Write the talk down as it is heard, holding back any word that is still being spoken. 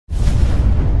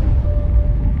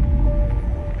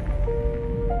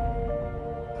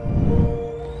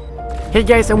Hey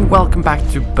guys, and welcome back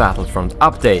to Battlefront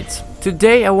Updates.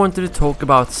 Today I wanted to talk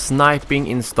about sniping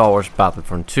in Star Wars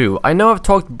Battlefront 2. I know I've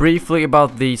talked briefly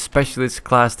about the specialist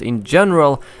class in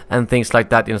general and things like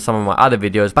that in some of my other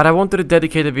videos, but I wanted to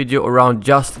dedicate a video around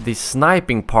just the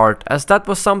sniping part, as that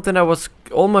was something that was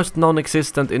almost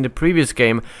non-existent in the previous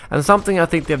game, and something I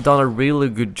think they've done a really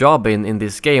good job in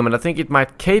this game, and I think it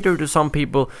might cater to some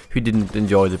people who didn't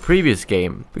enjoy the previous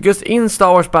game. Because in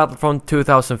Star Wars Battlefront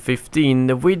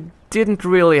 2015 we didn't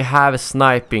really have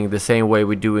sniping the same way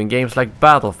we do in games like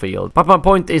Battlefield. But my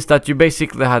point is that you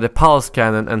basically had a pulse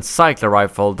cannon and cycler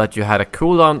rifle that you had a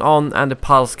cooldown on, and the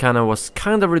pulse cannon was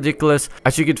kind of ridiculous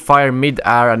as you could fire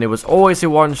mid-air and it was always a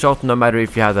one-shot no matter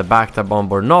if you had a backed bomb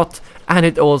or not, and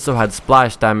it also had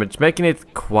splash damage, making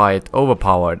it quite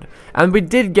overpowered. And we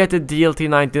did get a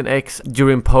DLT-19X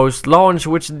during post-launch,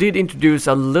 which did introduce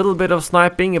a little bit of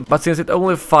sniping, but since it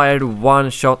only fired one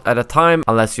shot at a time,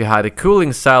 unless you had a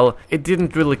cooling cell, it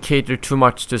didn't really cater too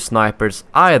much to snipers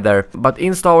either. But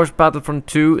in Star Wars Battlefront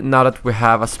 2, now that we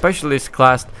have a specialist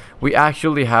class, we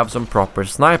actually have some proper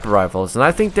sniper rifles, and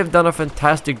I think they've done a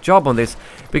fantastic job on this,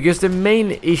 because the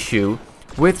main issue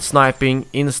with sniping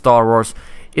in Star Wars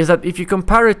is that if you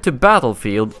compare it to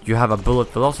Battlefield, you have a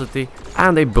bullet velocity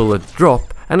and a bullet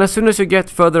drop, and as soon as you get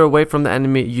further away from the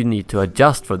enemy you need to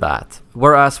adjust for that.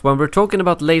 Whereas when we're talking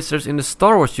about lasers in the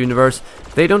Star Wars universe,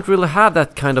 they don't really have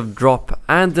that kind of drop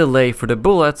and delay for the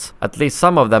bullets, at least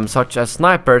some of them, such as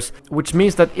snipers, which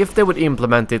means that if they would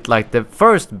implement it like the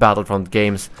first Battlefront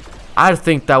games, I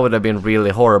think that would have been really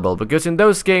horrible, because in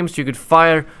those games you could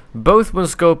fire both when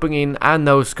scoping in and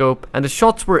no scope, and the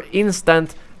shots were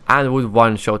instant and would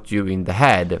one-shot you in the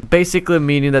head. Basically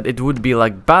meaning that it would be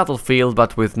like Battlefield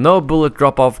but with no bullet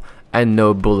drop-off and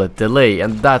no bullet delay,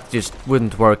 and that just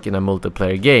wouldn't work in a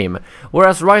multiplayer game.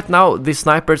 Whereas right now the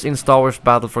snipers in Star Wars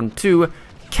Battlefront 2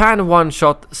 can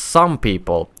one-shot some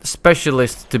people,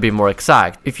 specialists to be more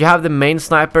exact. If you have the main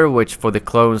sniper, which for the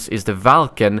clones is the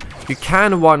Vulcan, you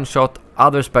can one-shot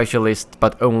other specialists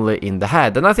but only in the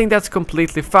head, and I think that's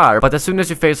completely fair. But as soon as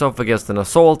you face off against an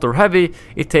assault or heavy,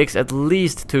 it takes at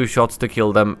least 2 shots to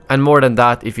kill them, and more than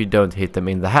that if you don't hit them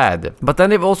in the head. But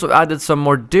then they've also added some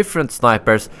more different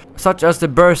snipers, such as the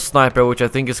burst sniper, which I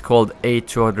think is called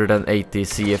A280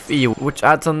 CFE, which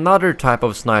adds another type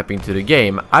of sniping to the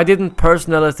game. I didn't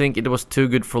personally think it was too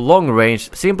good for long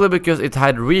range, simply because it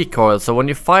had recoil, so when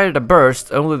you fired a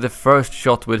burst only the first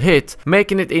shot would hit,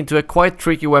 making it into a quite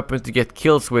tricky weapon to get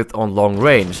kills with on long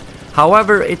range.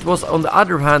 However, it was on the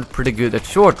other hand pretty good at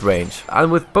short range,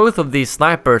 and with both of these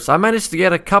snipers I managed to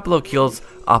get a couple of kills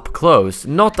up close,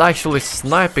 not actually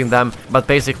sniping them, but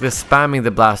basically spamming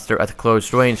the blaster at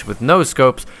close range with no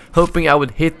scopes, hoping I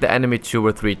would hit the enemy 2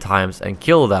 or 3 times and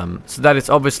kill them. So that is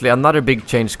obviously another big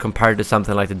change compared to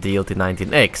something like the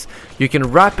DLT-19X. You can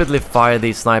rapidly fire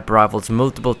these sniper rifles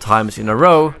multiple times in a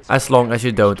row, as long as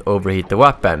you don't overheat the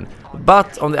weapon.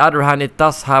 But on the other hand, it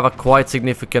does have a quite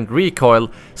significant recoil,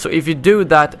 so if you do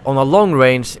that on a long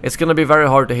range, it's gonna be very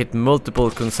hard to hit multiple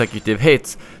consecutive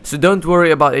hits, so don't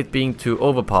worry about it being too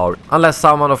overpowered. Unless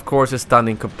someone of course is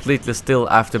standing completely still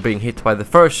after being hit by the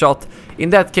first shot. In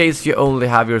that case you only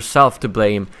have yourself to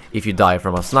blame if you die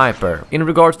from a sniper. In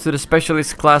regards to the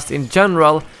specialist class in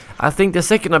general, I think the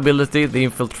second ability, the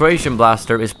infiltration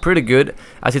blaster, is pretty good,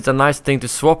 as it's a nice thing to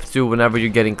swap to whenever you're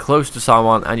getting close to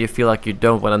someone and you feel like you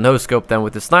don't want to no-scope them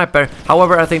with the sniper.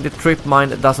 However, I think the trip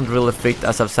mine doesn't really fit,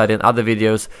 as I've said in other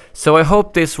videos, so I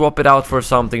hope they swap it out for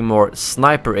something more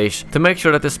sniper-ish to make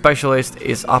sure that the specialist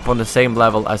is up on the same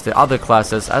level as the other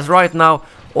classes, as right now,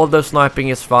 although sniping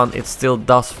is fun, it still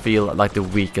does feel like the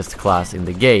weakest class in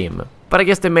the game. But I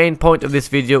guess the main point of this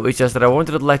video is just that I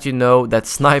wanted to let you know that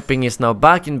sniping is now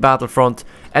back in Battlefront,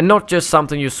 and not just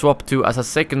something you swap to as a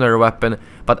secondary weapon,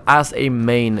 but as a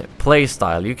main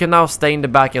playstyle. You can now stay in the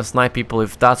back and snipe people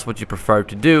if that's what you prefer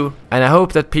to do, and I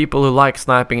hope that people who like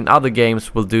sniping in other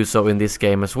games will do so in this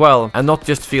game as well, and not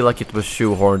just feel like it was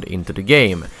shoehorned into the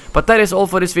game. But that is all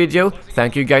for this video.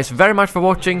 Thank you guys very much for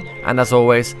watching, and as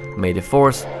always, may the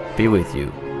Force be with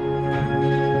you.